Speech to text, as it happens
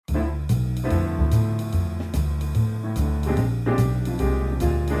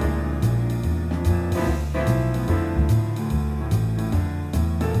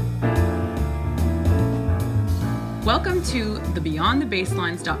Welcome to the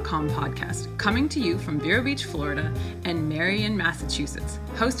BeyondTheBaselines.com podcast, coming to you from Vero Beach, Florida, and Marion, Massachusetts.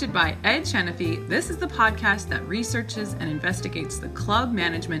 Hosted by Ed Shanafy, this is the podcast that researches and investigates the club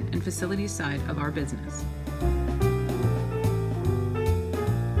management and facilities side of our business.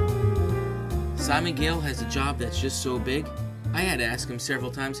 Simon Gale has a job that's just so big, I had to ask him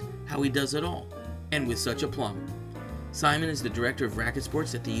several times how he does it all, and with such aplomb. Simon is the director of racket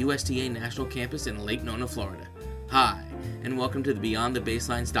sports at the USTA National Campus in Lake Nona, Florida. Hi, and welcome to the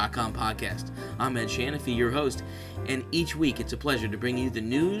BeyondTheBaselines.com podcast. I'm Ed Shanafy, your host, and each week it's a pleasure to bring you the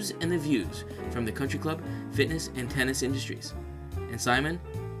news and the views from the country club, fitness, and tennis industries. And Simon,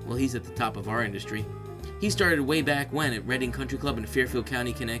 well, he's at the top of our industry. He started way back when at Reading Country Club in Fairfield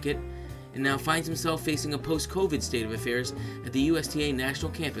County, Connecticut, and now finds himself facing a post-COVID state of affairs at the USTA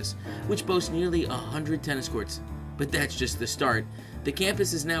National Campus, which boasts nearly 100 tennis courts. But that's just the start. The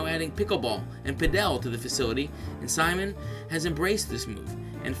campus is now adding pickleball and padel to the facility, and Simon has embraced this move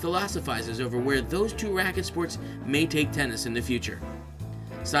and philosophizes over where those two racket sports may take tennis in the future.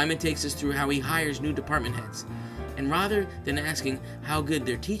 Simon takes us through how he hires new department heads, and rather than asking how good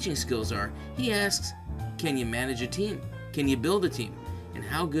their teaching skills are, he asks, can you manage a team? Can you build a team? And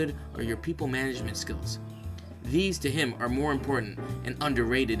how good are your people management skills? These, to him, are more important and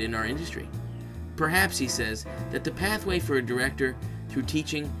underrated in our industry. Perhaps, he says, that the pathway for a director through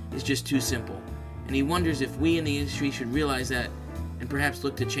teaching is just too simple, and he wonders if we in the industry should realize that and perhaps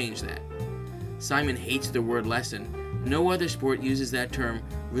look to change that. Simon hates the word lesson. No other sport uses that term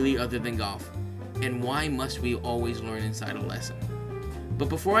really other than golf. And why must we always learn inside a lesson? But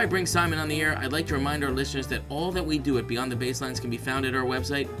before I bring Simon on the air, I'd like to remind our listeners that all that we do at Beyond the Baselines can be found at our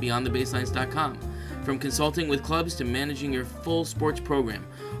website, BeyondTheBaselines.com. From consulting with clubs to managing your full sports program,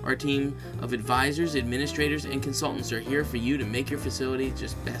 our team of advisors, administrators, and consultants are here for you to make your facility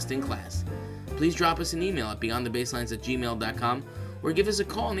just best in class. Please drop us an email at beyondthebaselines@gmail.com or give us a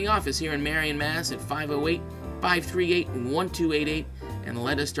call in the office here in Marion, Mass. at 508-538-1288 and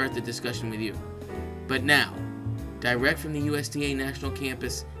let us start the discussion with you. But now, direct from the USTA National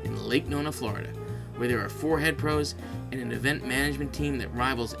Campus in Lake Nona, Florida, where there are 4 head pros and an event management team that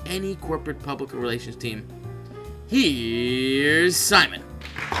rivals any corporate public relations team, here's Simon.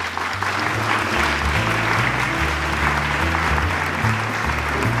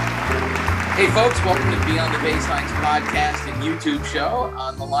 Hey folks, welcome to Beyond the Baselines podcast and YouTube show.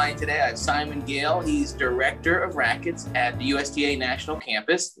 On the line today, I have Simon Gale. He's Director of Rackets at the USTA National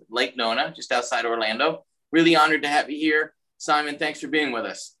Campus, Lake Nona, just outside Orlando. Really honored to have you here. Simon, thanks for being with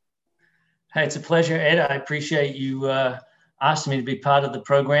us. Hey, it's a pleasure, Ed. I appreciate you asking me to be part of the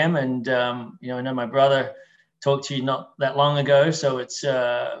program. And, I know my brother talked to you not that long ago, so it's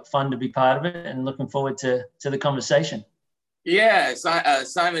fun to be part of it and looking forward to the conversation. Yeah,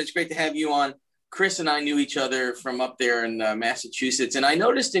 Simon, it's great to have you on. Chris and I knew each other from up there in Massachusetts. And I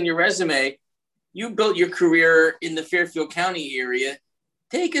noticed in your resume, you built your career in the Fairfield County area.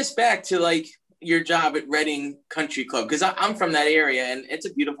 Take us back to your job at Reading Country Club, because I'm from that area and it's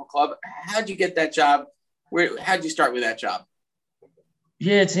a beautiful club. How'd you get that job? How'd you start with that job?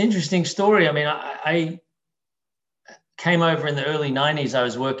 Yeah, it's an interesting story. I mean, I came over in the early 90s. I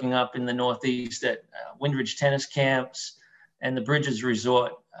was working up in the Northeast at Windridge Tennis Camps and the Bridges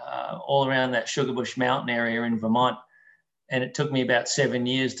Resort, all around that Sugarbush Mountain area in Vermont. And it took me about 7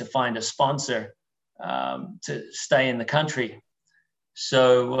 years to find a sponsor to stay in the country.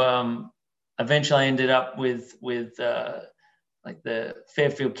 So eventually I ended up with the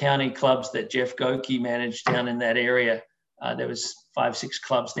Fairfield County clubs that Jeff Goki managed down in that area. There was 5-6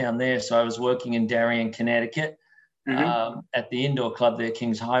 clubs down there. So I was working in Darien, Connecticut, at the indoor club there,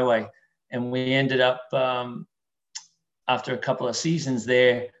 Kings Highway. And we ended up, after a couple of seasons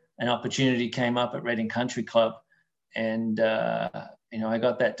there, an opportunity came up at Reading Country Club. And, I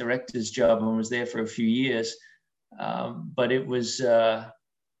got that director's job and was there for a few years. But it was,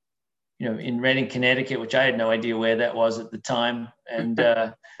 in Reading, Connecticut, which I had no idea where that was at the time. And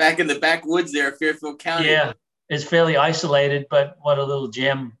back in the backwoods there, Fairfield County. Yeah, it's fairly isolated, but what a little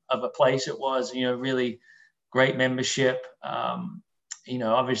gem of a place it was. Really great membership.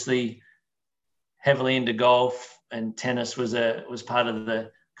 Obviously heavily into golf, and tennis was part of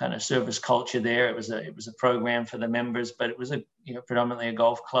the kind of service culture there. It was a program for the members, but it was predominantly a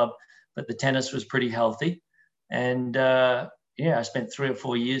golf club. But the tennis was pretty healthy, and I spent 3 or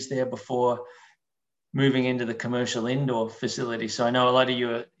 4 years there before moving into the commercial indoor facility. So I know a lot of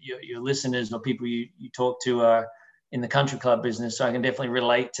your listeners or people you talk to are in the country club business. So I can definitely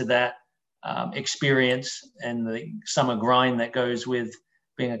relate to that experience and the summer grind that goes with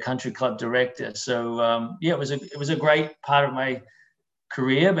being a country club director. So it was a great part of my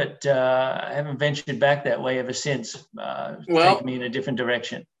career, but I haven't ventured back that way ever since. Taken me in a different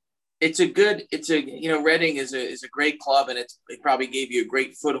direction. Reading is a great club, and it probably gave you a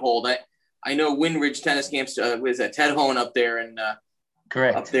great foothold. I know Windridge Tennis Camps was Ted Hone up there, and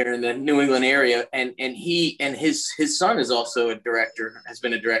correct, up there in the New England area, and he and his son is also has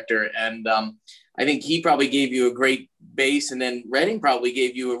been a director, and I think he probably gave you a great base, and then Reading probably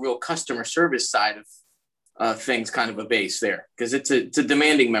gave you a real customer service side of things, kind of a base there, because it's a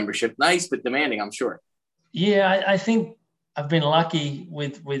demanding membership, nice but demanding, I'm sure. Yeah, I think I've been lucky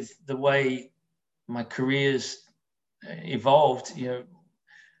with the way my career's evolved.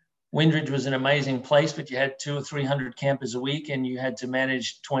 Windridge was an amazing place, but you had 200 or 300 campers a week, and you had to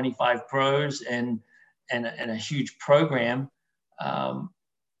manage 25 pros and a huge program,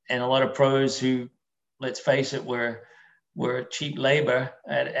 and a lot of pros who, let's face it, were cheap labor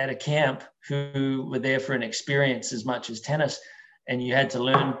at a camp, who were there for an experience as much as tennis, and you had to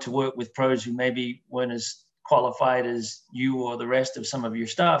learn to work with pros who maybe weren't as qualified as you or the rest of some of your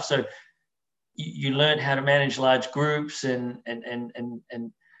staff. So you learned how to manage large groups and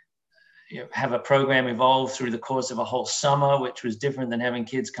have a program evolve through the course of a whole summer, which was different than having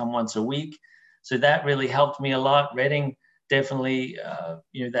kids come once a week. So that really helped me a lot. Reading definitely,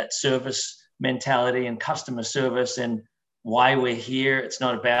 that service mentality and customer service and why we're here. It's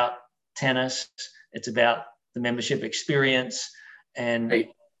not about tennis. It's about the membership experience. And, right.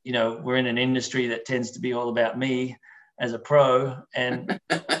 We're in an industry that tends to be all about me as a pro. And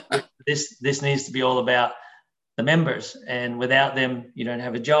this needs to be all about the members, and without them, you don't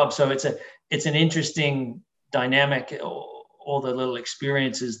have a job. So it's an interesting dynamic, all the little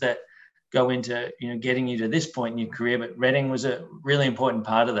experiences that go into, getting you to this point in your career. But Reading was a really important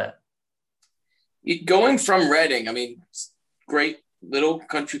part of that. Going from Reading, I mean, great little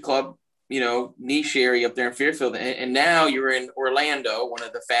country club, niche area up there in Fairfield. And now you're in Orlando, one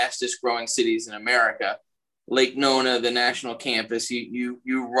of the fastest growing cities in America. Lake Nona, the national campus,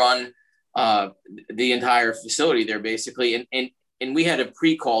 you run the entire facility there basically. And we had a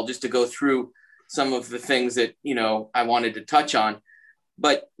pre-call just to go through some of the things that, I wanted to touch on.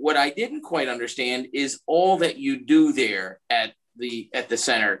 But what I didn't quite understand is all that you do there at the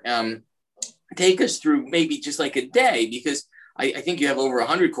center. Take us through maybe just like a day, because I think you have over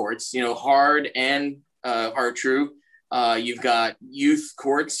 100 courts, hard and hard true. You've got youth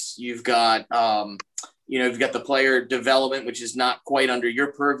courts. You've got, you've got the player development, which is not quite under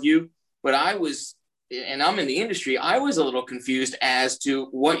your purview. But I'm in the industry, I was a little confused as to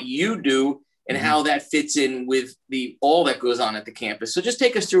what you do and how that fits in with all that goes on at the campus. So just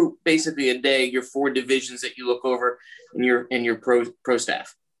take us through basically a day, your 4 divisions that you look over in your pro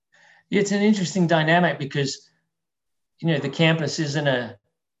staff. Yeah, it's an interesting dynamic because, the campus isn't a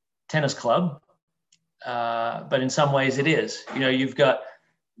tennis club, but in some ways it is. You've got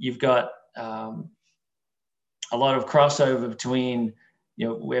a lot of crossover between,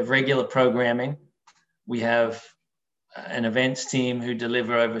 we have regular programming. We have an events team who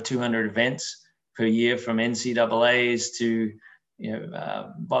deliver over 200 events per year, from NCAAs to,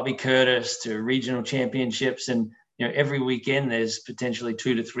 Bobby Curtis to regional championships. And, every weekend there's potentially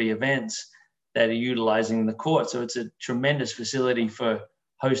 2 to 3 events that are utilizing the court. So it's a tremendous facility for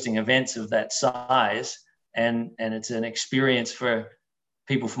hosting events of that size. And it's an experience for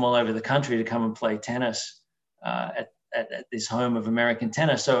people from all over the country to come and play tennis at this home of American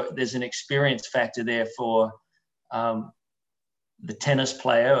tennis. So there's an experience factor there for the tennis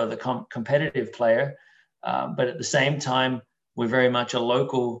player or the competitive player. But at the same time, we're very much a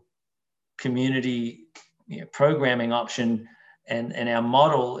local community programming option. And our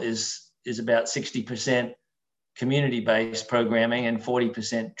model is about 60% community-based programming and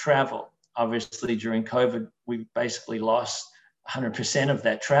 40% travel. Obviously, during COVID, we basically lost 100% of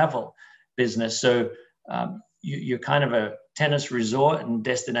that travel business. So you're kind of a tennis resort and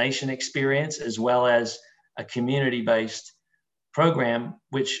destination experience, as well as a community-based program,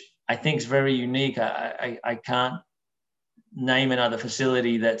 which I think is very unique. I can't name another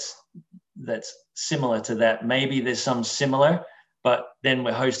facility that's similar to that. Maybe there's some similar, but then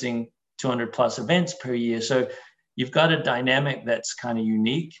we're hosting 200 plus events per year. So you've got a dynamic that's kind of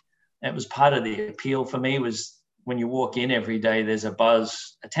unique. That was part of the appeal for me, was when you walk in every day, there's a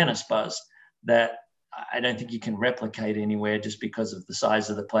buzz, a tennis buzz, that I don't think you can replicate anywhere, just because of the size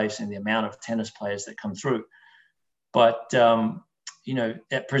of the place and the amount of tennis players that come through. But,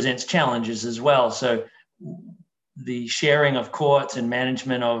 that presents challenges as well. So the sharing of courts and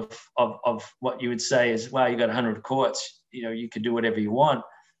management of what you would say is, wow, you got 100 courts, you could do whatever you want.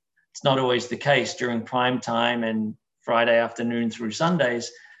 It's not always the case during prime time and Friday afternoon through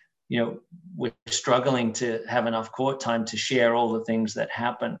Sundays. we're struggling to have enough court time to share all the things that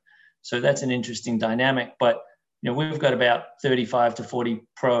happen. So that's an interesting dynamic. But, we've got about 35 to 40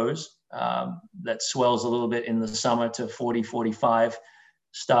 pros. That swells a little bit in the summer to 40, 45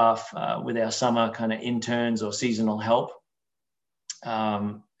 staff with our summer kind of interns or seasonal help.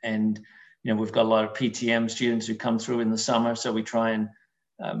 And we've got a lot of PTM students who come through in the summer. So we try and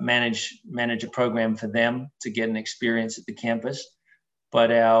manage a program for them to get an experience at the campus.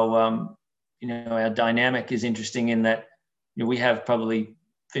 But our dynamic is interesting in that we have probably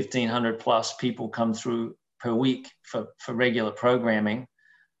 1,500 plus people come through per week for regular programming,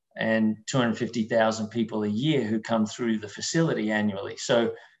 and 250,000 people a year who come through the facility annually.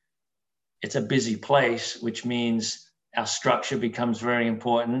 So it's a busy place, which means our structure becomes very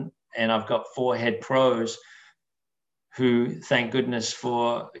important. And I've got 4 head pros who, thank goodness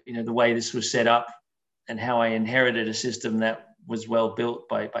for the way this was set up and how I inherited a system that was well built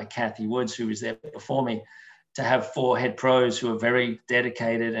by Kathy Woods, who was there before me, to have 4 head pros who are very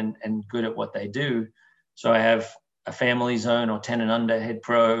dedicated and good at what they do. So I have a family zone or 10 and under head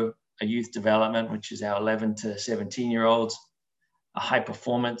pro, a youth development, which is our 11 to 17-year-olds, a high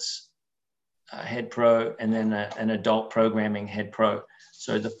performance head pro, and then an adult programming head pro.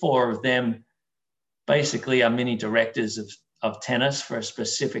 So the 4 of them basically are mini directors of tennis for a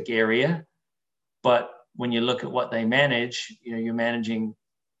specific area. But when you look at what they manage, you're managing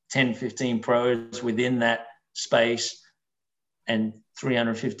 10, 15 pros within that space and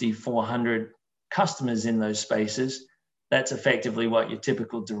 350, 400 customers in those spaces. That's effectively what your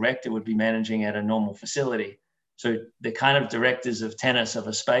typical director would be managing at a normal facility. So they're kind of directors of tennis of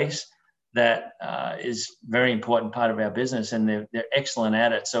a space that is a very important part of our business, and they're excellent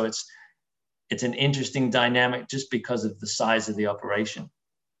at it. So it's an interesting dynamic just because of the size of the operation.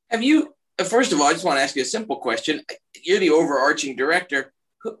 Have you, first of all, I just want to ask you a simple question. You're the overarching director.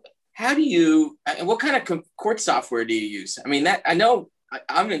 How do you, and what kind of court software do you use? I mean, that I know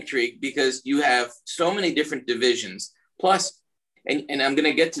I'm intrigued because you have so many different divisions. Plus, and I'm going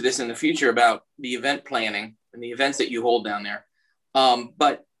to get to this in the future about the event planning and the events that you hold down there.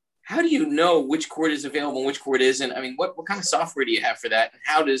 But how do you know which court is available and which court isn't? I mean, what kind of software do you have for that? And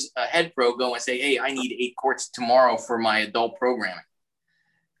how does a head pro go and say, hey, I need 8 courts tomorrow for my adult programming?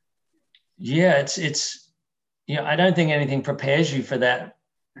 Yeah, it's I don't think anything prepares you for that.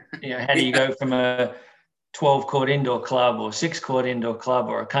 How do you go from a 12-court indoor club or 6-court indoor club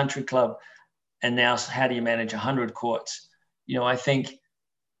or a country club, and now how do you manage 100 courts? I think,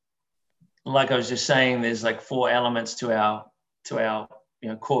 like I was just saying, there's like 4 elements to our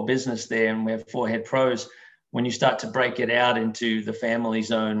core business there, and we have 4 head pros. When you start to break it out into the family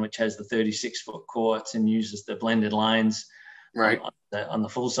zone, which has the 36-foot courts and uses the blended lines, right, on the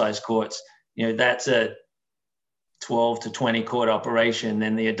full-size courts, that's a 12 to 20 court operation.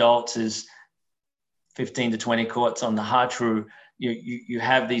 Then the adults is 15 to 20 courts on the Hartrue. You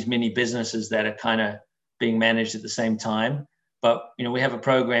have these mini businesses that are kind of being managed at the same time. But, we have a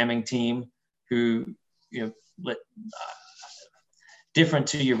programming team who, different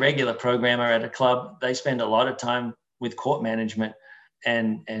to your regular programmer at a club, they spend a lot of time with court management,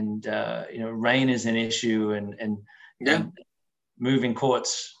 and rain is an issue, and moving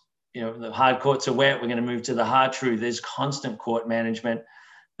courts. The hard courts are wet. We're going to move to the Hartrue. There's constant court management,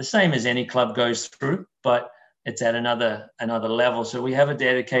 the same as any club goes through, but it's at another level. So we have a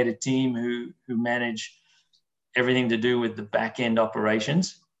dedicated team who manage everything to do with the back end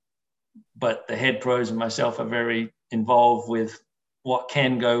operations, but the head pros and myself are very involved with what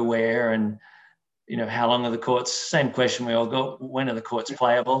can go where, and how long are the courts. Same question we all got: when are the courts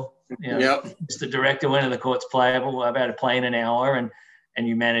playable? It's the director. When are the courts playable? We're about to play in an hour, and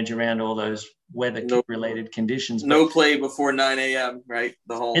you manage around all those weather-related conditions. No play before 9 a.m., right?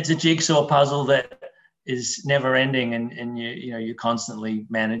 It's a jigsaw puzzle that is never ending, and you're constantly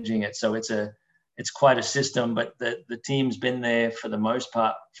managing it. So it's quite a system, but the team's been there for the most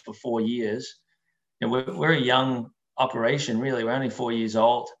part for 4 years. We're a young operation, really. We're only 4 years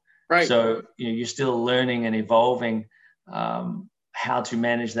old. Right. So you're still learning and evolving how to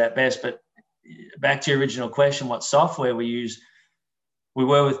manage that best. But back to your original question, what software we use? We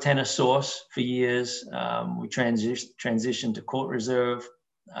were with Tennis Source for years. We transitioned to Court Reserve,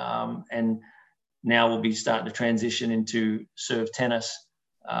 and now we'll be starting to transition into Serve Tennis,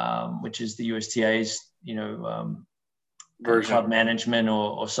 which is the USTA's version, club management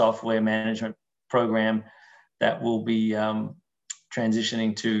or software management program that we'll be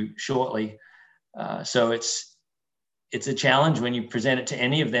transitioning to shortly. So it's a challenge when you present it to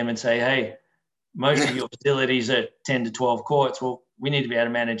any of them and say, hey, most of your facilities are 10 to 12 courts. Well, we need to be able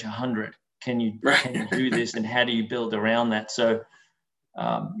to manage 100. Can you do this, and how do you build around that? So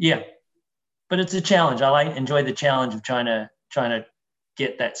Yeah, but it's a challenge. Enjoy the challenge of trying to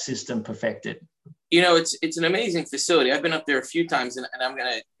get that system perfected. It's an amazing facility. I've been up there a few times, and I'm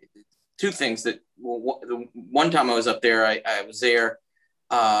gonna two things that the one time I was up there, I was there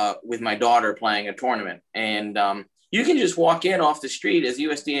with my daughter playing a tournament, and you can just walk in off the street as a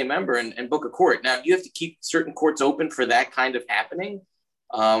USTA member and book a court. Now, you have to keep certain courts open for that kind of happening,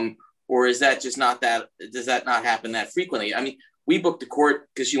 or is that just not that? Does that not happen that frequently? I mean, we booked a court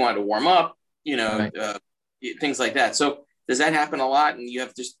because she wanted to warm up, Right. things like that. So does that happen a lot? And you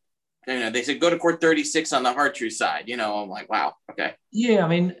have just they said go to court 36 on the Hartrue side. I'm like, wow, okay. Yeah, I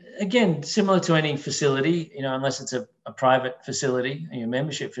mean, again, similar to any facility, unless it's a private facility, a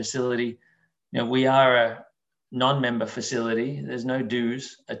membership facility, we are a non-member facility. There's no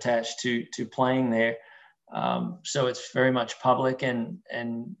dues attached to playing there. So it's very much public. And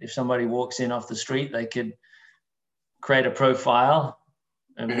if somebody walks in off the street, they could create a profile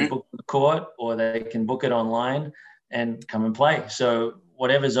and book the court, or they can book it online and come and play. So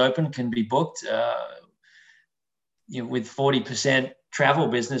whatever's open can be booked. With 40% travel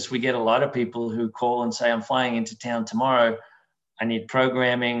business, we get a lot of people who call and say, I'm flying into town tomorrow. I need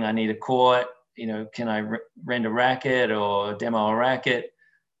programming. I need a court. Can I rent a racket or demo a racket?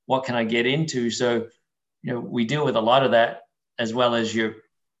 What can I get into? So, we deal with a lot of that, as well as your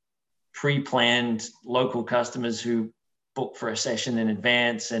pre-planned local customers who book for a session in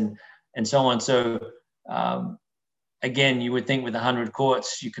advance and so on. So, again, you would think with 100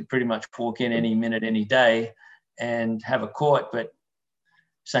 courts, you could pretty much walk in any minute, any day and have a court, but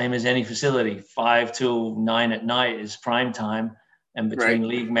same as any facility, 5 till 9 at night is prime time. And between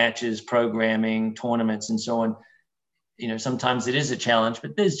league matches, programming, tournaments, and so on, sometimes it is a challenge,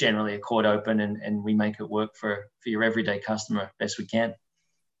 but there's generally a court open, and we make it work for your everyday customer best we can.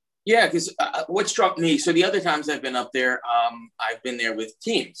 Yeah, because what struck me, so the other times I've been up there, I've been there with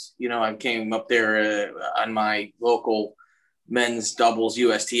teams. I came up there on my local men's doubles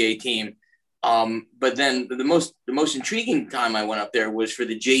USTA team. But then the most intriguing time I went up there was for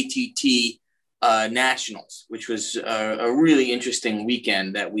the JTT Nationals, which was a really interesting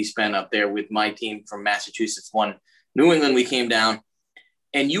weekend that we spent up there with my team from Massachusetts. Won New England. We came down,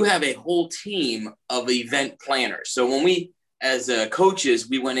 and you have a whole team of event planners. So when we, as coaches,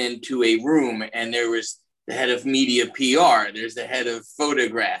 we went into a room, and there was the head of media PR, there's the head of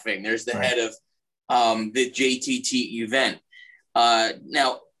photographing, there's the head of the JTT event.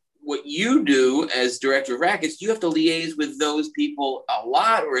 Now, what you do as director of rackets, do you have to liaise with those people a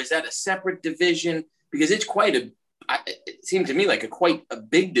lot, or is that a separate division? Because it's it seemed to me like quite a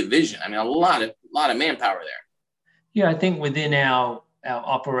big division. I mean, a lot of manpower there. Yeah, I think within our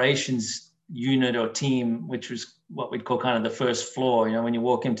operations unit or team, which was what we'd call kind of the first floor, when you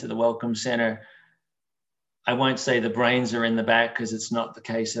walk into the Welcome Center, I won't say the brains are in the back, because it's not the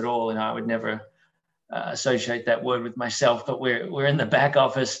case at all. I would never associate that word with myself, but we're in the back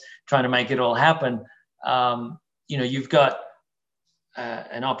office trying to make it all happen. You've got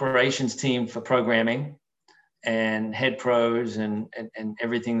an operations team for programming and head pros and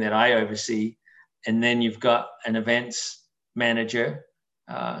everything that I oversee. And then you've got an events manager.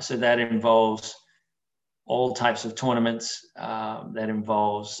 So that involves all types of tournaments. That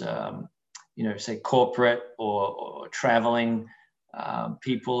involves, say corporate or traveling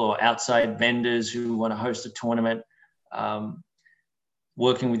people or outside vendors who want to host a tournament,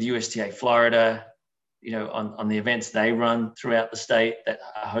 working with USTA Florida, on the events they run throughout the state that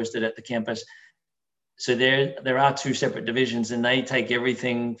are hosted at the campus. So there are two separate divisions, and they take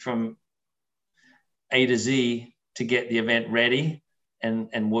everything from A to Z to get the event ready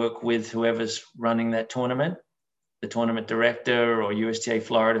and work with whoever's running that tournament, the tournament director or USTA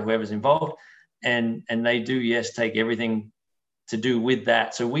Florida, whoever's involved. And they do, yes, take everything to do with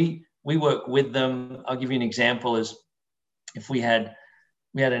that. So we work with them. I'll give you an example. Is if we had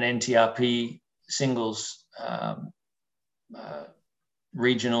an NTRP singles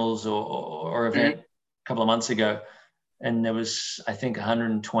regionals or event a couple of months ago, and there was, I think,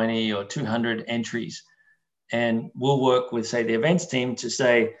 120 or 200 entries. And we'll work with, say, the events team to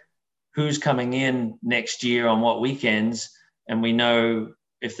say who's coming in next year on what weekends. And we know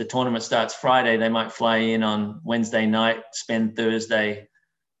if the tournament starts Friday, they might fly in on Wednesday night, spend Thursday,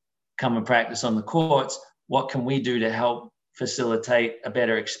 come and practice on the courts. What can we do to help facilitate a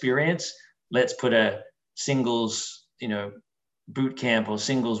better experience? Let's put a singles, boot camp or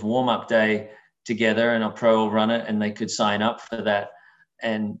singles warm-up day together, and a pro will run it, and they could sign up for that.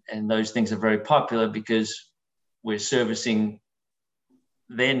 And those things are very popular because we're servicing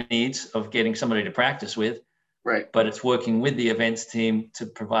their needs of getting somebody to practice with. Right. But it's working with the events team to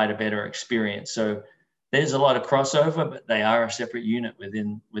provide a better experience. So there's a lot of crossover, but they are a separate unit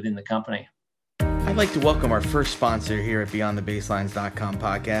within the company. I'd like to welcome our first sponsor here at BeyondTheBaselines.com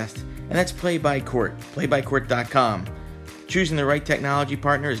podcast, and that's Play by Court, playbycourt.com. Choosing the right technology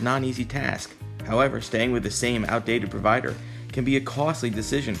partner is not an easy task. However, staying with the same outdated provider can be a costly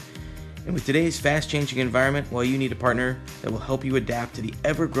decision. And with today's fast-changing environment, well, you need a partner that will help you adapt to the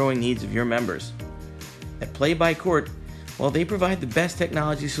ever-growing needs of your members. At Play by Court, well, they provide the best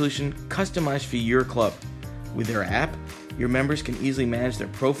technology solution customized for your club. With their app, your members can easily manage their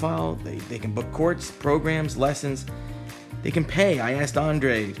profile, they can book courts, programs, lessons. They can pay. I asked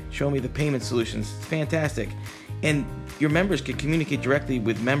Andre, show me the payment solutions. It's fantastic. And your members can communicate directly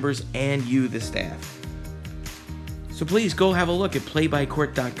with members and you, the staff. So please go have a look at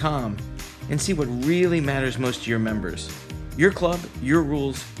playbycourt.com and see what really matters most to your members. Your club, your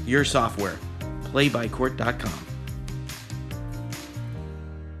rules, your software. Playbycourt.com.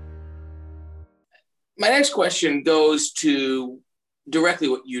 My next question goes to directly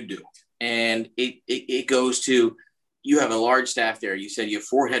what you do. And it goes to, you have a large staff there. You said you have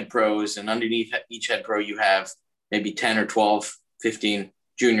 4 head pros, and underneath each head pro, you have maybe 10 or 12, 15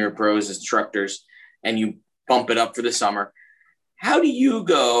 junior pros, instructors, and you bump it up for the summer. How do you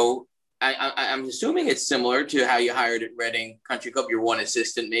go? I'm assuming it's similar to how you hired at Reading Country Club. You're 1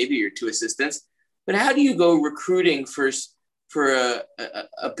 assistant, maybe you're 2 assistants. But how do you go recruiting for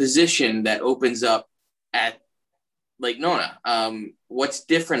a position that opens up at Lake Nona? What's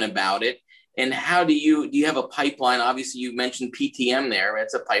different about it? And how do you have a pipeline? Obviously, you mentioned PTM there.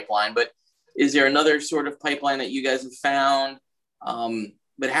 It's a pipeline, but is there another sort of pipeline that you guys have found?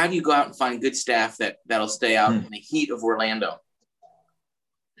 But how do you go out and find good staff that'll stay out in the heat of Orlando?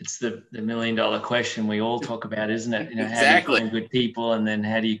 It's the $1 million question we all talk about, isn't it? How Exactly. do you find good people, and then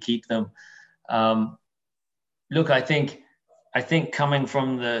how do you keep them? Look, I think coming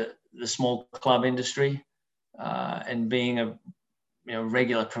from the small club industry and being a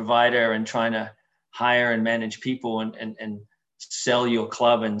regular provider and trying to hire and manage people and sell your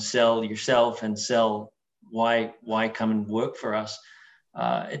club and sell yourself and sell why come and work for us.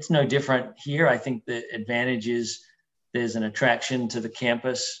 It's no different here. I think the advantage is there's an attraction to the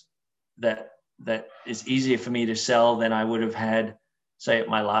campus that is easier for me to sell than I would have had, say, at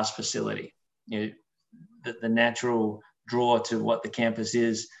my last facility. The natural draw to what the campus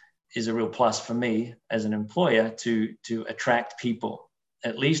is a real plus for me as an employer to attract people,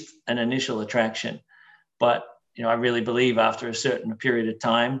 at least an initial attraction. But I really believe after a certain period of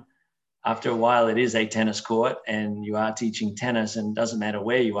time, after a while, it is a tennis court and you are teaching tennis, and it doesn't matter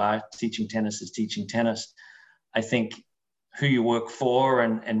where you are, teaching tennis is teaching tennis. I think who you work for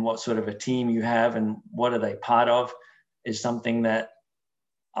and what sort of a team you have and what are they part of is something that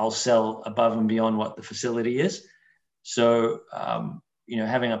I'll sell above and beyond what the facility is. So,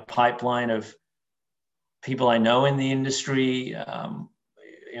 having a pipeline of people I know in the industry,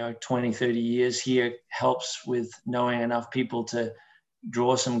 20, 30 years here helps with knowing enough people to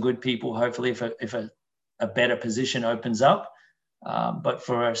draw some good people, hopefully if a better position opens up. But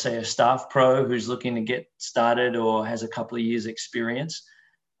for, say, a staff pro who's looking to get started or has a couple of years experience,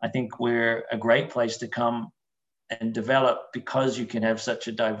 I think we're a great place to come and develop because you can have such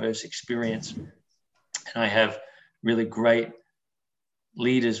a diverse experience. And I have really great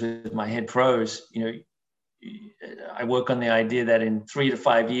leaders with my head pros. I work on the idea that in 3 to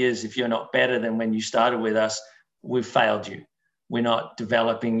 5 years, if you're not better than when you started with us, we've failed you. We're not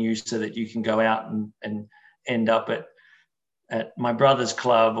developing you so that you can go out and end up at my brother's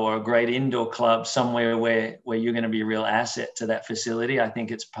club or a great indoor club somewhere where you're going to be a real asset to that facility. I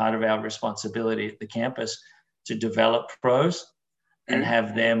think it's part of our responsibility at the campus to develop pros and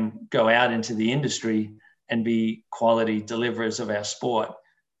have them go out into the industry and be quality deliverers of our sport.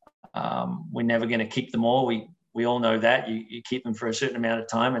 We're never going to keep them all. We all know that. You keep them for a certain amount of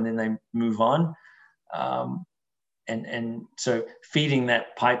time and then they move on. And so feeding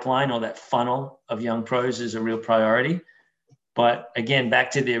that pipeline or that funnel of young pros is a real priority. But again,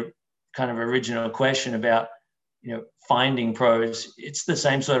 back to the kind of original question about, finding pros, it's the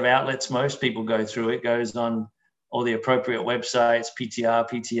same sort of outlets most people go through. It goes on all the appropriate websites, PTR,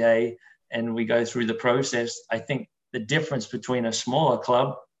 PTA, and we go through the process. I think the difference between a smaller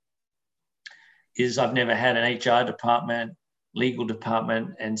club is I've never had an HR department, legal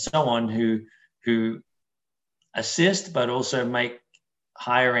department, and so on who assist, but also make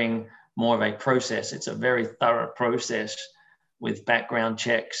hiring more of a process. It's a very thorough process with background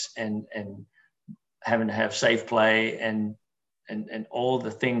checks and having to have safe play and all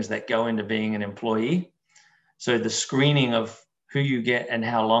the things that go into being an employee. So the screening of who you get and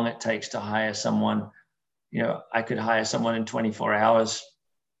how long it takes to hire someone, I could hire someone in 24 hours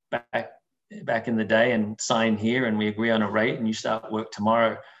back back in the day and sign here and we agree on a rate and you start work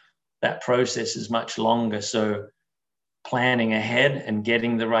tomorrow. That process is much longer. So planning ahead and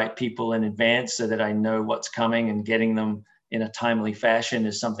getting the right people in advance so that I know what's coming and getting them in a timely fashion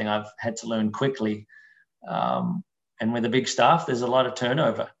is something I've had to learn quickly. And with a big staff, there's a lot of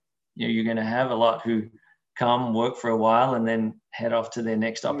turnover. You're going to have a lot who come work for a while and then head off to their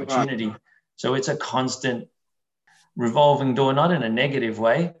next opportunity. So it's a constant revolving door, not in a negative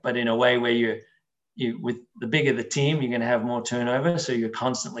way, but in a way where you with the bigger the team, you're going to have more turnover. So you're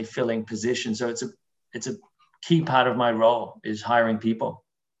constantly filling positions. So it's a key part of my role is hiring people.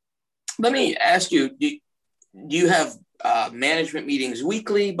 Let me ask you, do you have management meetings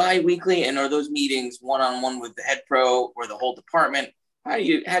weekly, bi-weekly, and are those meetings one-on-one with the head pro or the whole department? How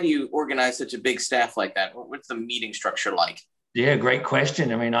do you organize such a big staff like that? What's the meeting structure like? Yeah, great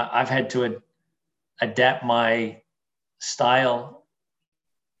question. I mean, I've had to adapt my style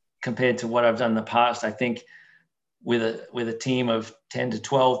compared to what I've done in the past. I think with a team of 10 to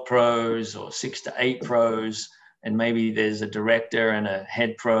 12 pros or 6 to 8 pros, and maybe there's a director and a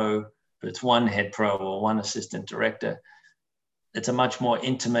head pro, but it's one head pro or one assistant director. It's a much more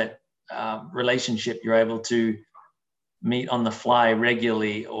intimate relationship. You're able to meet on the fly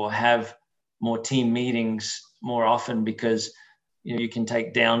regularly or have more team meetings more often because you can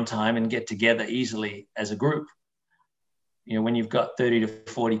take downtime and get together easily as a group. When you've got 30 to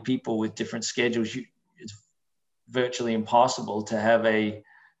 40 people with different schedules, it's virtually impossible to have a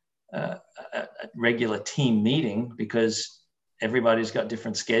regular team meeting because everybody's got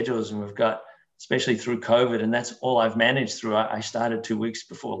different schedules, and we've got, especially through COVID, and that's all I've managed through. I started 2 weeks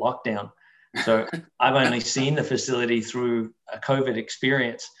before lockdown. So I've only seen the facility through a COVID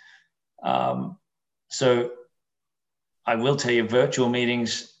experience. So I will tell you, virtual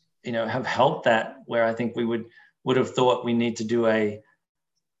meetings, have helped that, where I think we would have thought we need to do a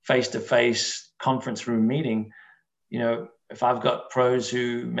face-to-face conference room meeting. If I've got pros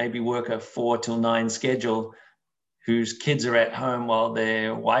who maybe work a 4 till 9 schedule, whose kids are at home while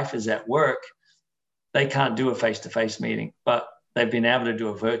their wife is at work, they can't do a face-to-face meeting, but they've been able to do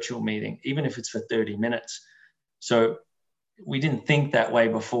a virtual meeting, even if it's for 30 minutes. So we didn't think that way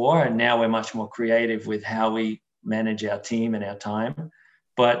before, and now we're much more creative with how we manage our team and our time.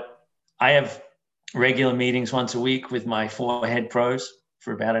 But I have regular meetings once a week with my 4 head pros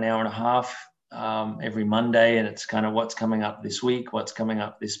for about an hour and a half every Monday. And it's kind of what's coming up this week, what's coming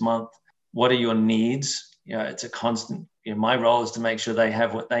up this month. What are your needs? It's a constant, my role is to make sure they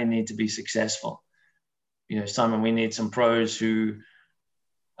have what they need to be successful. Simon, we need some pros who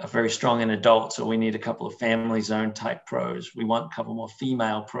are very strong in adults, or we need a couple of family zone type pros. We want a couple more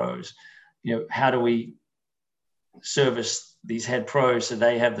female pros. How do we service these head pros so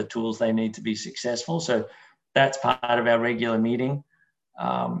they have the tools they need to be successful? So that's part of our regular meeting.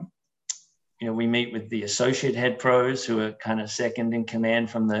 We meet with the associate head pros who are kind of second in command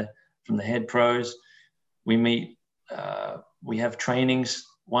from the head pros. We meet, we have trainings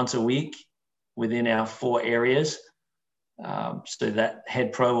once a week within our 4 areas. So that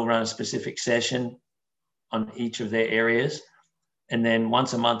head pro will run a specific session on each of their areas. And then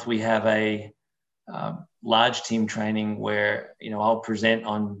once a month, we have a large team training where, I'll present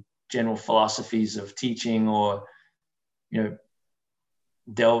on general philosophies of teaching, or,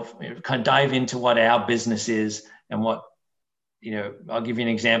 dive into what our business is and what, I'll give you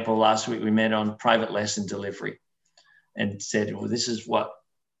an example. Last week we met on private lesson delivery and said, well, this is what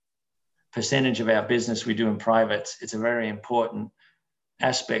percentage of our business we do in privates. It's a very important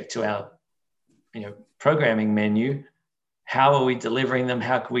aspect to our, programming menu. How are we delivering them?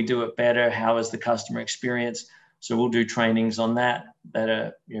 How can we do it better? How is the customer experience? So we'll do trainings on that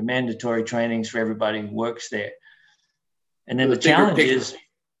are mandatory trainings for everybody who works there. And then the challenge is,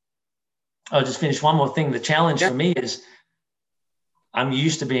 I'll just finish one more thing. The challenge for me is I'm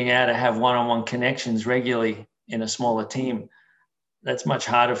used to being able to have one-on-one connections regularly in a smaller team. That's much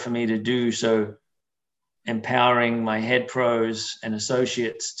harder for me to do. So empowering my head pros and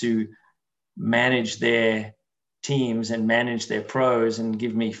associates to manage their teams and manage their pros and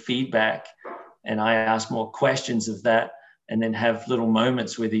give me feedback. And I ask more questions of that and then have little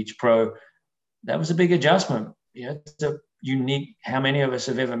moments with each pro. That was a big adjustment. It's a unique, how many of us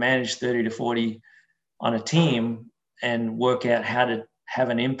have ever managed 30 to 40 on a team and work out how to have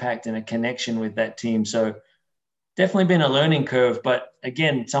an impact and a connection with that team. So definitely been a learning curve, but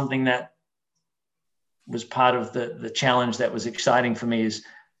again, something that was part of the challenge that was exciting for me is,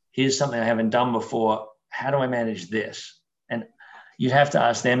 here's something I haven't done before. How do I manage this? And you'd have to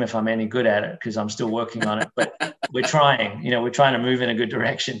ask them if I'm any good at it, because I'm still working on it, but we're trying to move in a good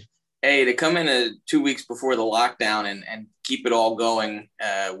direction. Hey, to come in 2 weeks before the lockdown and keep it all going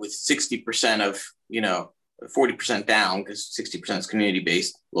with 60% of, 40% down, because 60% is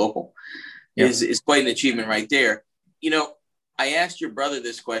community-based, local, is quite an achievement right there. I asked your brother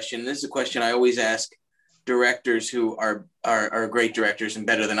this question. This is a question I always ask directors who are great directors and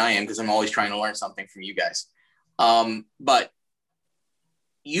better than I am, because I'm always trying to learn something from you guys. But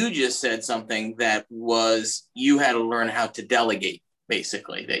you just said something that was, you had to learn how to delegate,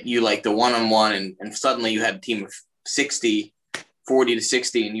 basically, that you like the one-on-one, and suddenly you had a team of 40 to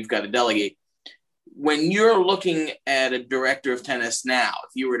 60, and you've got to delegate. When you're looking at a director of tennis now,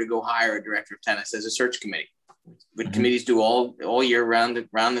 if you were to go hire a director of tennis as a search committee, what committees do all year around the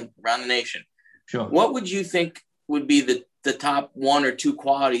nation, sure, what would you think would be the top one or two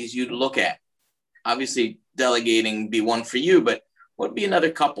qualities you'd look at? Obviously, delegating be one for you, but what would be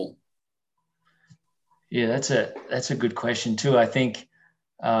another couple? Yeah, that's a good question too. I think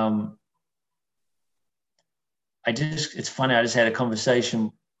it's funny. I just had a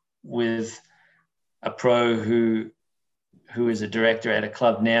conversation with a pro who is a director at a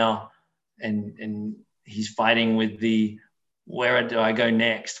club now, and he's fighting with where do I go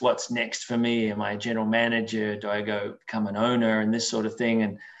next? What's next for me? Am I a general manager? Do I go become an owner and this sort of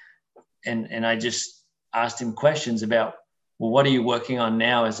thing? And I just asked him questions about, well, what are you working on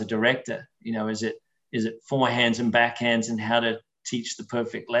now as a director? Is it forehands and backhands and how to teach the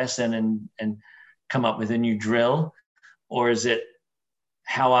perfect lesson and come up with a new drill? Or is it,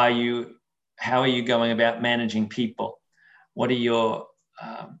 how are you going about managing people? What are your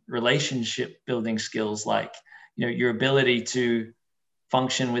relationship building skills like? Your ability to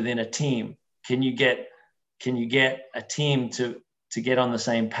function within a team. Can you get a team to get on the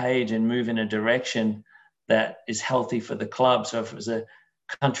same page and move in a direction that is healthy for the club? So if it was a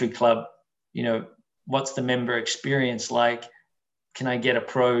country club, what's the member experience like? Can I get a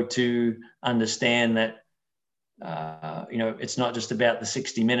pro to understand that, it's not just about the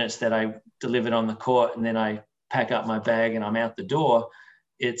 60 minutes that I delivered on the court and then I pack up my bag and I'm out the door.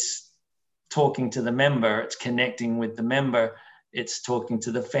 It's talking to the member. It's connecting with the member. It's talking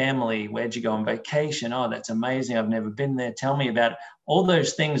to the family. Where'd you go on vacation? Oh, that's amazing. I've never been there. Tell me about it. All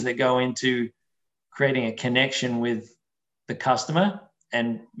those things that go into creating a connection with the customer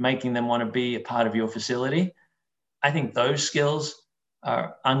and making them want to be a part of your facility. I think those skills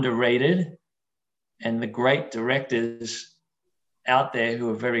are underrated, and the great directors out there who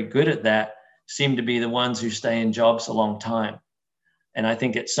are very good at that seem to be the ones who stay in jobs a long time. And I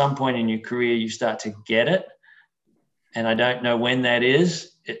think at some point in your career, you start to get it. And I don't know when that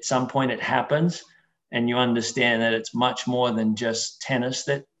is. At some point it happens, and you understand that it's much more than just tennis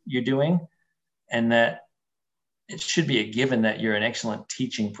that you're doing, and that it should be a given that you're an excellent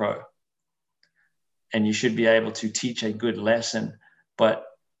teaching pro and you should be able to teach a good lesson. But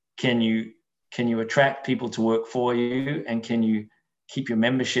can you attract people to work for you, and can you keep your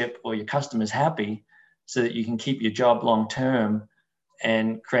membership or your customers happy so that you can keep your job long term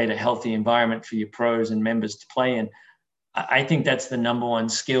and create a healthy environment for your pros and members to play in? I think that's the number one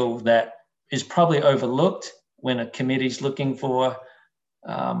skill that is probably overlooked when a committee's looking for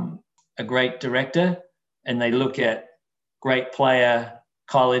a great director, and they look at great player,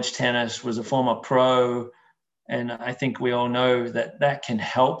 college tennis, was a former pro. And I think we all know that that can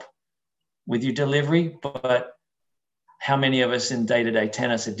help with your delivery, but how many of us in day-to-day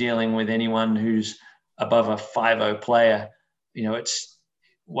tennis are dealing with anyone who's above a 5-0 player? It's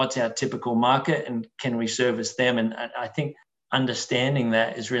what's our typical market and can we service them? And I think understanding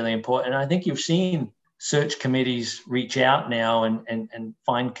that is really important. And I think you've seen search committees reach out now and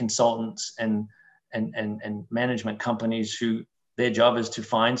find consultants and management companies who their job is to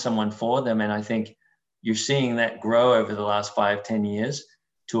find someone for them. And I think you're seeing that grow over the last 5-10 years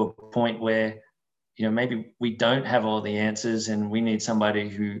to a point where, maybe we don't have all the answers and we need somebody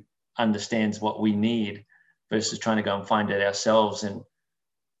who understands what we need versus trying to go and find it ourselves. And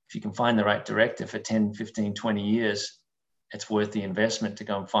if you can find the right director for 10, 15, 20 years, it's worth the investment to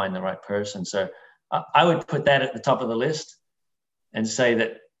go and find the right person. So I would put that at the top of the list and say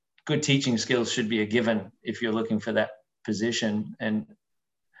that good teaching skills should be a given if you're looking for that position. And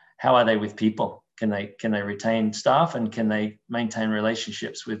how are they with people? Can they retain staff, and can they maintain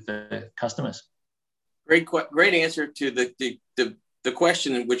relationships with the customers? Great answer to the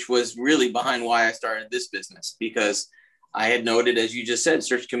question, which was really behind why I started this business, because I had noted, as you just said,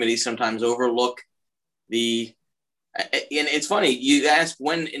 search committees sometimes overlook and it's funny, you asked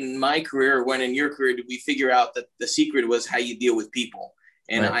when in my career or when in your career did we figure out that the secret was how you deal with people?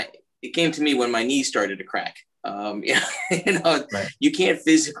 And right. It came to me when my knees started to crack. Right. You can't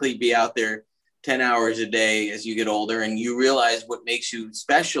physically be out there 10 hours a day as you get older, and you realize what makes you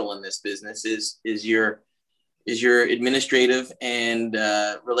special in this business is your is your administrative and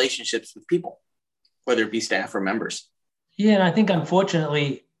relationships with people, whether it be staff or members. Yeah, and I think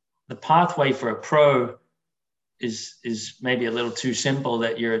unfortunately the pathway for a pro is maybe a little too simple,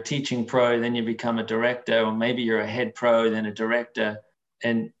 that you're a teaching pro, then you become a director, or maybe you're a head pro, then a director.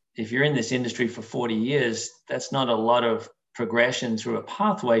 And if you're in this industry for 40 years, that's not a lot of progression through a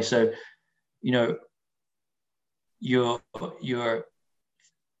pathway. So, you know, you're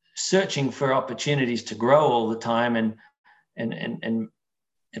searching for opportunities to grow all the time, and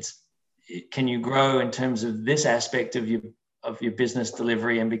can you grow in terms of this aspect of your business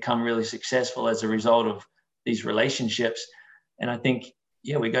delivery and become really successful as a result of these relationships. And I think,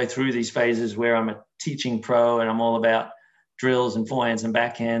 yeah, we go through these phases where I'm a teaching pro and I'm all about drills and forehands and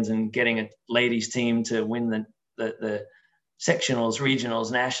backhands and getting a ladies team to win the sectionals,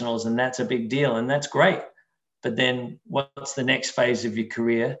 regionals, nationals, and that's a big deal, and that's great. But then what's the next phase of your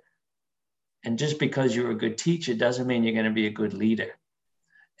career? And just because you're a good teacher doesn't mean you're going to be a good leader.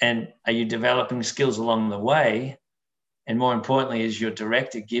 And are you developing skills along the way? And more importantly, is your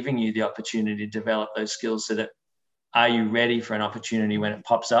director giving you the opportunity to develop those skills, so that are you ready for an opportunity when it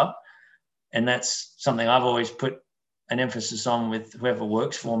pops up? And that's something I've always put an emphasis on with whoever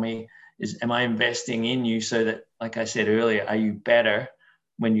works for me, is am I investing in you so that, like I said earlier, are you better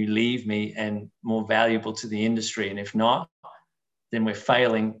when you leave me and more valuable to the industry? And if not, then we're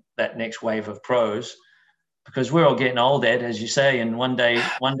failing that next wave of pros, because we're all getting old, Ed, as you say, and one day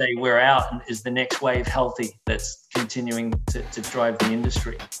we're out, and is the next wave healthy that's continuing to drive the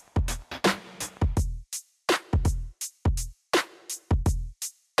industry.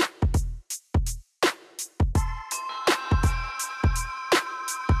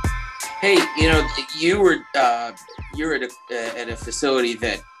 Hey, you're at a facility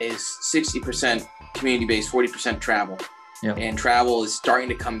that is 60% community-based, 40% travel. Yep. And travel is starting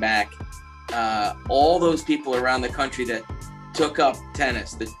to come back. All those people around the country that took up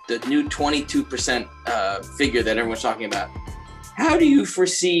tennis, the new 22% figure that everyone's talking about. How do you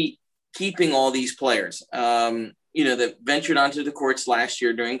foresee keeping all these players, that ventured onto the courts last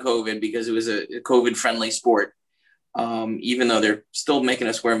year during COVID, because it was a COVID-friendly sport, even though they're still making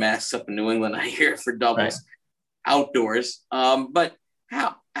us wear masks up in New England, I hear, for doubles outdoors. But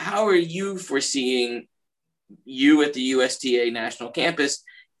how are you foreseeing you at the USTA National Campus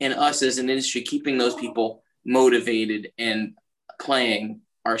and us as an industry keeping those people motivated and playing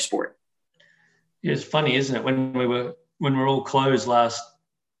our sport? Yeah, it's funny, isn't it? When we're all closed last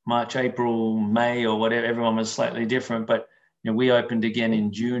March, April, May, or whatever, everyone was slightly different. But we opened again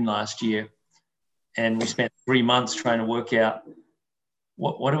in June last year, and we spent 3 months trying to work out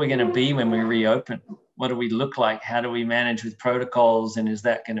what are we going to be when we reopen? What do we look like? How do we manage with protocols? And is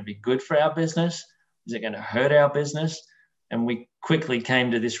that going to be good for our business? Is it going to hurt our business? And we quickly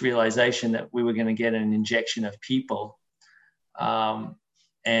came to this realization that we were going to get an injection of people.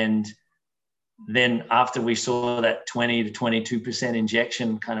 And then after we saw that 20 to 22%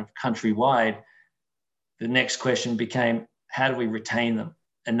 injection kind of countrywide, the next question became, how do we retain them?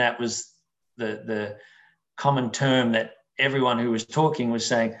 And that was the common term that everyone who was talking was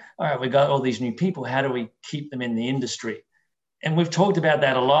saying, all right, we got all these new people. How do we keep them in the industry? And we've talked about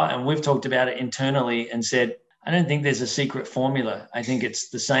that a lot, and we've talked about it internally and said, I don't think there's a secret formula. I think it's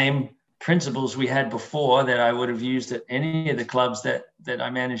the same principles we had before that I would have used at any of the clubs that I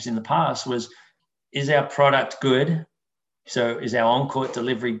managed in the past. Was, is our product good? So is our on-court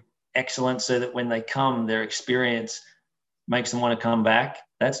delivery excellent, so that when they come, their experience makes them want to come back?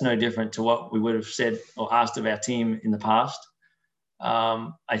 That's no different to what we would have said or asked of our team in the past.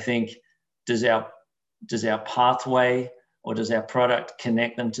 I think, does our pathway or does our product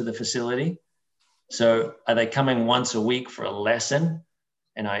connect them to the facility? So are they coming once a week for a lesson?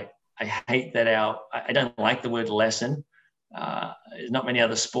 And I hate that I don't like the word lesson. There's not many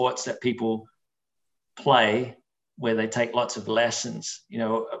other sports that people play where they take lots of lessons.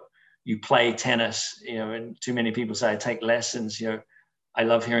 You play tennis, and too many people say I take lessons. I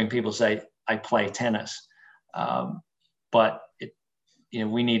love hearing people say I play tennis. But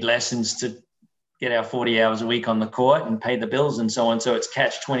we need lessons to get our 40 hours a week on the court and pay the bills and so on. So it's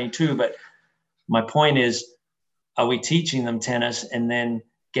catch-22. But my point is, are we teaching them tennis and then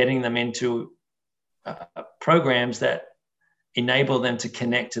getting them into programs that enable them to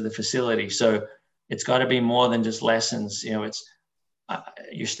connect to the facility? So it's got to be more than just lessons. You're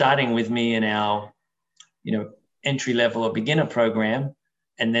starting with me in our, entry-level or beginner program.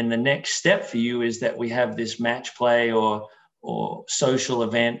 And then the next step for you is that we have this match play or social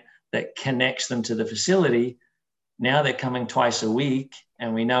event that connects them to the facility. Now they're coming twice a week,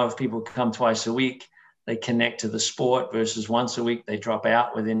 and we know if people come twice a week, they connect to the sport, versus once a week, they drop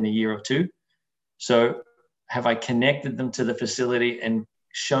out within a year or two. So have I connected them to the facility and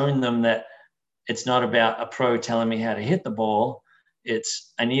shown them that it's not about a pro telling me how to hit the ball.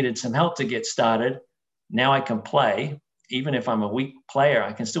 It's, I needed some help to get started. Now I can play. Even if I'm a weak player,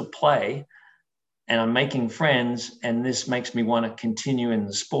 I can still play, and I'm making friends, and this makes me want to continue in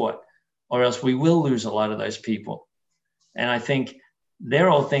the sport, or else we will lose a lot of those people. And I think they're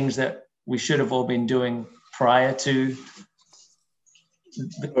all things that we should have all been doing prior to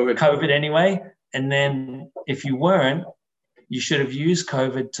the COVID anyway. And then if you weren't, you should have used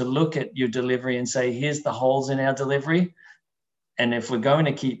COVID to look at your delivery and say, here's the holes in our delivery. And if we're going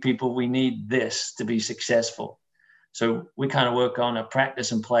to keep people, we need this to be successful. So we kind of work on a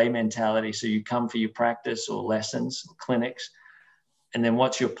practice and play mentality. So you come for your practice or lessons, or clinics, and then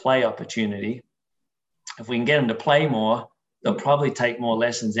what's your play opportunity? If we can get them to play more, they'll probably take more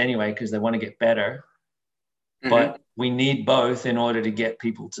lessons anyway because they want to get better. Mm-hmm. But we need both in order to get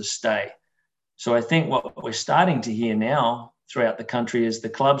people to stay. So I think what we're starting to hear now throughout the country is the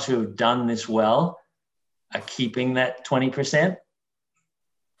clubs who have done this well are keeping that 20%.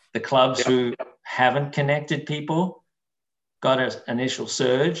 The clubs who haven't connected people got an initial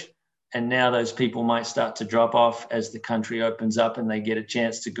surge, and now those people might start to drop off as the country opens up and they get a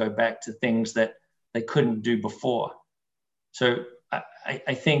chance to go back to things that they couldn't do before. So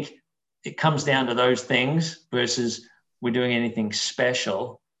I think it comes down to those things versus we're doing anything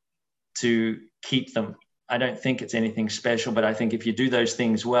special to keep them. I don't think it's anything special, but I think if you do those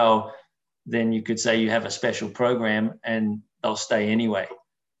things well, then you could say you have a special program and they'll stay anyway.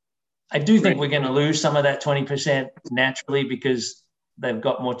 I do think we're going to lose some of that 20% naturally because they've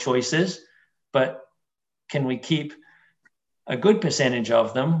got more choices, but can we keep a good percentage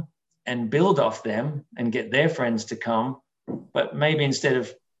of them and build off them and get their friends to come? But maybe instead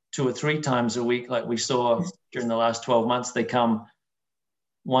of 2 or 3 times a week, like we saw during the last 12 months, they come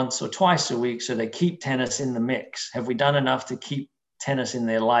once or twice a week. So they keep tennis in the mix. Have we done enough to keep tennis in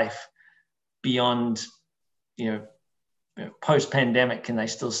their life beyond, post-pandemic? Can they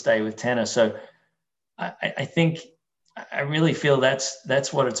still stay with tennis? So I think, I really feel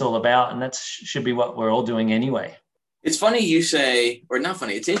that's what it's all about. And that should be what we're all doing anyway. It's funny you say, or not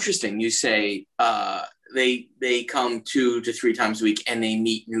funny, it's interesting you say they come 2 to 3 times a week and they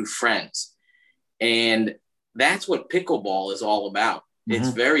meet new friends. And that's what pickleball is all about. Mm-hmm. It's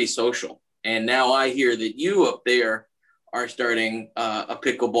very social. And now I hear that you up there are starting a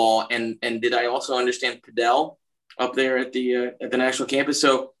pickleball. And did I also understand padel up there at the national campus?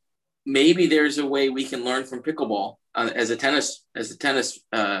 So maybe there's a way we can learn from pickleball as a tennis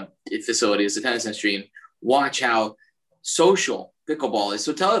facility, as a tennis industry, and watch how social pickleball is.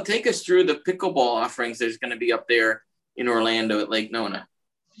 So take us through the pickleball offerings there's going to be up there in Orlando at Lake Nona.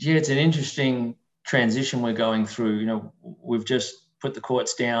 Yeah, it's an interesting transition we're going through. We've just put the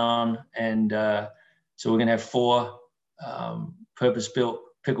courts down, and so we're going to have 4 purpose-built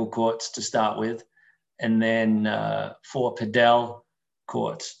pickle courts to start with, and then 4 padel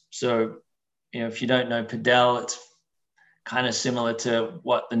courts. So, if you don't know padel, it's kind of similar to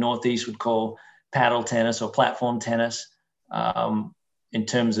what the Northeast would call paddle tennis or platform tennis, in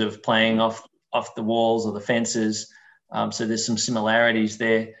terms of playing off the walls or the fences. So there's some similarities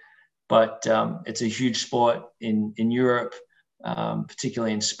there, but it's a huge sport in Europe,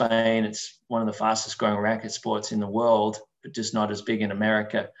 particularly in Spain. It's one of the fastest growing racket sports in the world, but just not as big in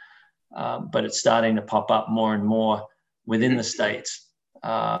America. But it's starting to pop up more and more within the States.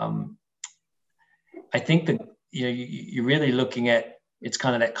 I think that you're really looking at, it's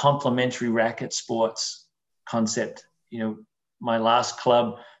kind of that complementary racket sports concept. My last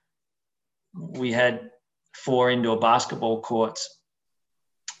club, we had 4 indoor basketball courts,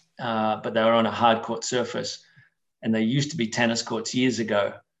 but they were on a hard court surface, and they used to be tennis courts years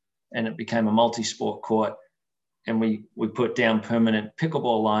ago, and it became a multi-sport court. And we put down permanent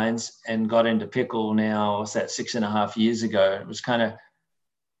pickleball lines and got into pickle now, what's that, 6.5 years ago. It was kind of,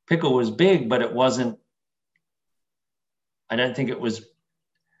 pickle was big, but it wasn't, I don't think it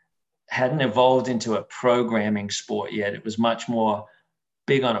hadn't evolved into a programming sport yet. It was much more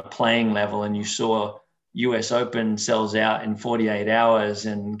big on a playing level, and you saw US Open sells out in 48 hours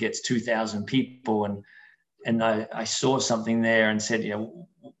and gets 2,000 people. And I saw something there and said,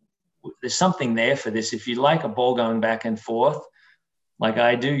 there's something there for this. If you like a ball going back and forth, like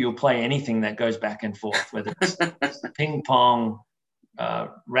I do, you'll play anything that goes back and forth, whether it's ping pong,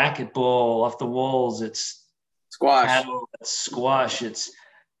 racquetball, off the walls, it's squash, paddle, it's squash, it's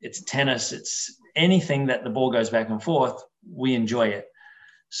tennis, it's anything that the ball goes back and forth, we enjoy it.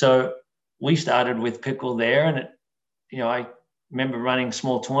 So we started with pickle there, and I remember running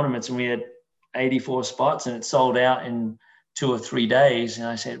small tournaments, and we had 84 spots, and it sold out in 2 or 3 days. And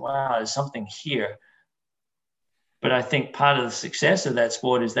I said, wow, there's something here. But I think part of the success of that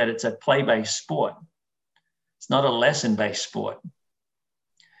sport is that it's a play-based sport. It's not a lesson-based sport.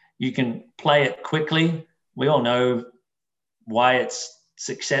 You can play it quickly. We all know why it's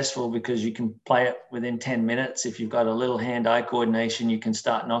successful, because you can play it within 10 minutes. If you've got a little hand-eye coordination, you can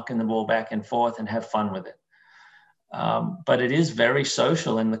start knocking the ball back and forth and have fun with it. But it is very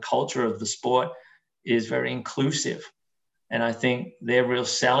social, and the culture of the sport is very inclusive. And I think they're real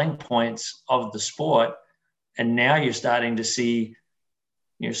selling points of the sport. And now you're starting to see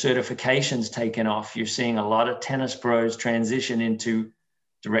certifications taken off. You're seeing a lot of tennis pros transition into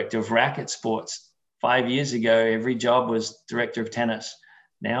director of racket sports. 5 years ago, every job was director of tennis.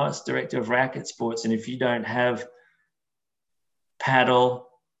 Now it's director of racket sports. And if you don't have paddle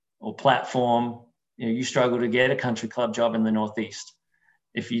or platform, you struggle to get a country club job in the Northeast.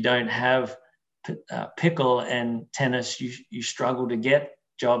 If you don't have pickle and tennis, you struggle to get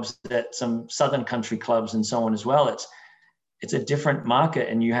jobs at some southern country clubs and so on as well. It's a different market,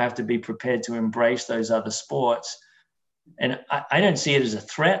 and you have to be prepared to embrace those other sports. And I don't see it as a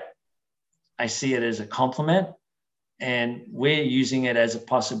threat. I see it as a compliment. And we're using it as a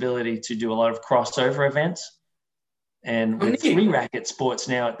possibility to do a lot of crossover events. And with 3 racket sports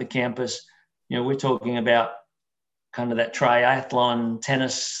now at the campus, we're talking about kind of that triathlon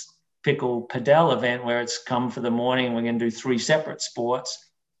tennis, pickle, padel event where it's come for the morning and we're going to do 3 separate sports.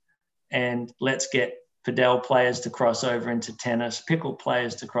 And let's get padel players to cross over into tennis, pickle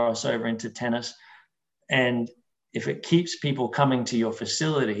players to cross over into tennis. And if it keeps people coming to your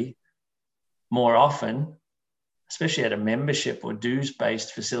facility more often, especially at a membership or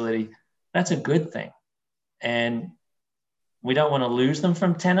dues-based facility, that's a good thing. And we don't want to lose them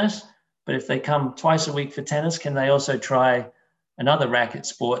from tennis, but if they come twice a week for tennis, can they also try another racket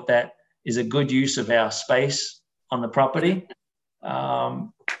sport that is a good use of our space on the property?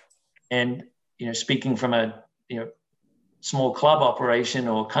 And, speaking from a, small club operation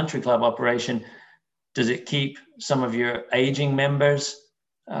or country club operation, does it keep some of your aging members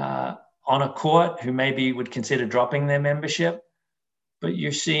on a court who maybe would consider dropping their membership? But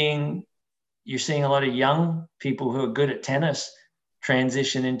you're seeing a lot of young people who are good at tennis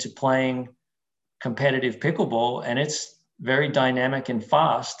transition into playing competitive pickleball, and it's very dynamic and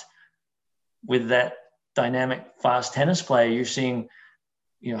fast. With that dynamic, fast tennis player, you're seeing,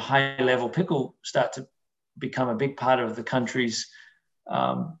 high-level pickle start to become a big part of the country's,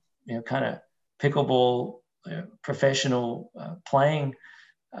 kind of pickleball professional playing,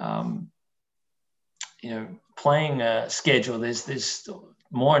 playing schedule. There's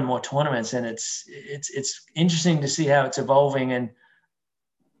more and more tournaments, and it's interesting to see how it's evolving. And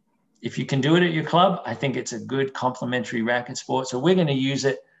if you can do it at your club, I think it's a good complementary racket sport. So we're going to use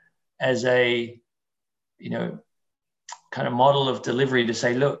it as a, kind of model of delivery to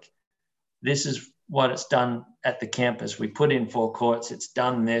say, look, this is what it's done at the campus. We put in 4 courts, it's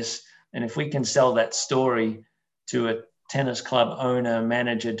done this. And if we can sell that story to a tennis club owner,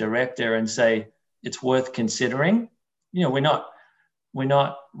 manager, director, and say it's worth considering, we're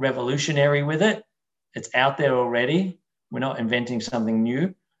not revolutionary with it. It's out there already. We're not inventing something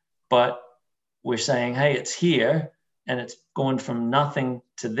new, but we're saying, hey, it's here, and it's gone from nothing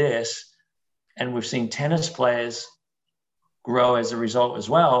to this. And we've seen tennis players grow as a result as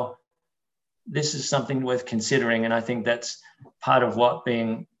well. This is something worth considering. And I think that's part of what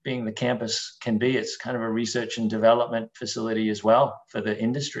being the campus can be. It's kind of a research and development facility as well for the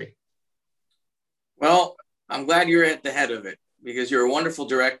industry. Well, I'm glad you're at the head of it, because you're a wonderful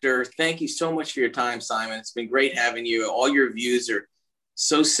director. Thank you so much for your time, Simon. It's been great having you. All your views are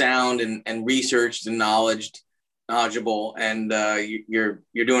so sound and researched and knowledgeable. And you're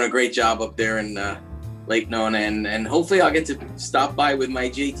doing a great job up there in Lake Nona. And hopefully I'll get to stop by with my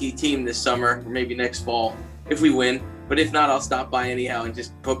JT team this summer, or maybe next fall if we win. But if not, I'll stop by anyhow and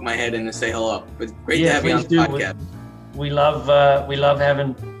just poke my head in and say hello. But great to have you on the podcast. We love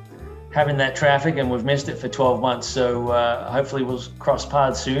having that traffic, and we've missed it for 12 months. So hopefully we'll cross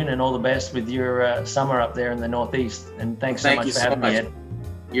paths soon, and all the best with your summer up there in the Northeast. And thanks so much for having me, Ed.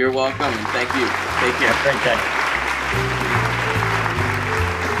 You're welcome, and thank you. Take care. Have a great day.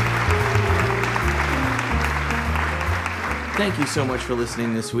 Thank you so much for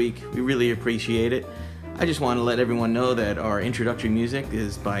listening this week. We really appreciate it. I just want to let everyone know that our introductory music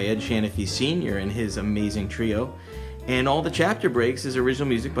is by Ed Shanafy Sr. and his amazing trio. And all the chapter breaks is original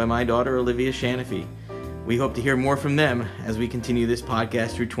music by my daughter, Olivia Shanafy. We hope to hear more from them as we continue this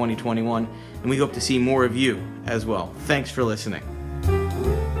podcast through 2021, and we hope to see more of you as well. Thanks for listening.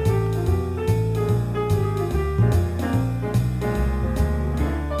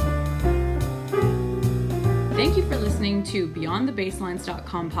 Thank you for listening to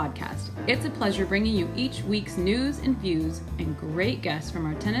BeyondTheBaselines.com podcast. It's a pleasure bringing you each week's news and views and great guests from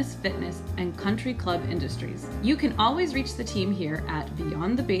our tennis, fitness, and country club industries. You can always reach the team here at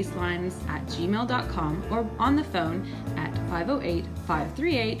beyondthebaselines@gmail.com or on the phone at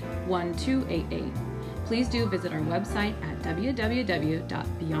 508-538-1288. Please do visit our website at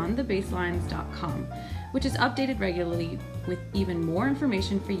www.beyondthebaselines.com, which is updated regularly with even more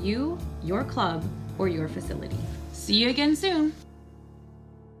information for you, your club, or your facility. See you again soon.